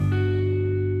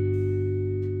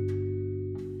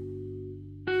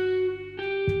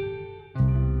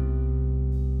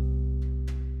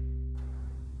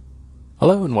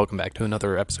Hello and welcome back to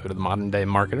another episode of the Modern Day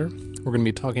Marketer. We're going to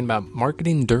be talking about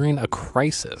marketing during a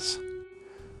crisis.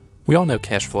 We all know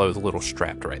cash flow is a little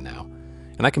strapped right now,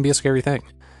 and that can be a scary thing.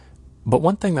 But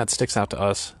one thing that sticks out to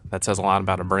us that says a lot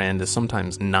about a brand is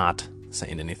sometimes not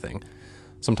saying anything.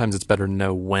 Sometimes it's better to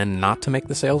know when not to make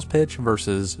the sales pitch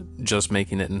versus just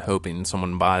making it and hoping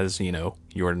someone buys,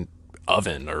 your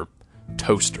oven or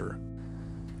toaster.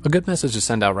 A good message to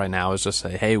send out right now is just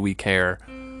say, hey, we care.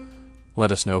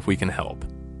 Let us know if we can help.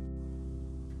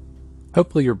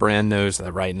 Hopefully your brand knows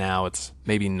that right now it's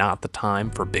maybe not the time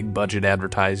for big budget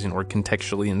advertising or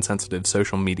contextually insensitive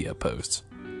social media posts.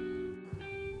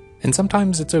 And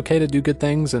sometimes it's okay to do good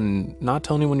things and not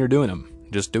tell anyone you're doing them,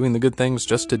 just doing the good things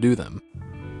just to do them.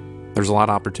 There's a lot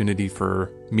of opportunity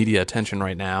for media attention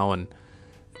right now, and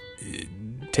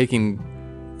taking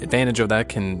advantage of that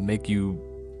can make you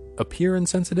appear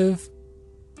insensitive.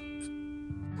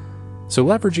 So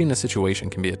leveraging a situation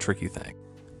can be a tricky thing.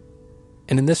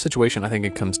 And in this situation, I think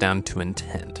it comes down to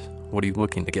intent. What are you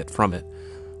looking to get from it?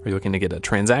 Are you looking to get a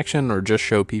transaction or just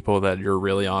show people that you're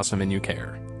really awesome and you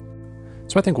care?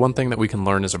 So I think one thing that we can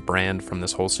learn as a brand from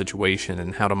this whole situation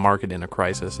and how to market in a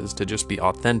crisis is to just be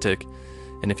authentic.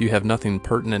 And if you have nothing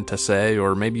pertinent to say,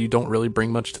 or maybe you don't really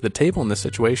bring much to the table in this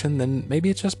situation, then maybe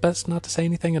it's just best not to say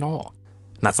anything at all.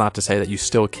 And that's not to say that you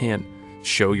still can't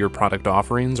show your product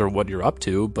offerings or what you're up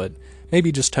to, but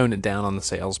maybe just tone it down on the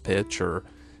sales pitch or,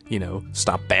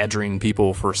 stop badgering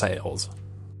people for sales.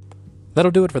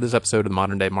 That'll do it for this episode of the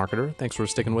Modern Day Marketer. Thanks for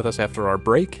sticking with us after our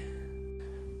break.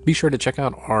 Be sure to check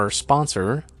out our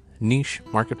sponsor,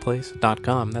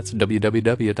 nichemarketplace.com. That's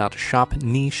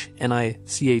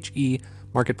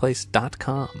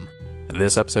www.shopniche.marketplace.com.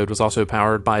 This episode was also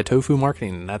powered by Tofu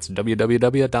Marketing. That's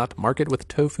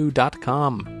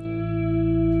www.marketwithtofu.com.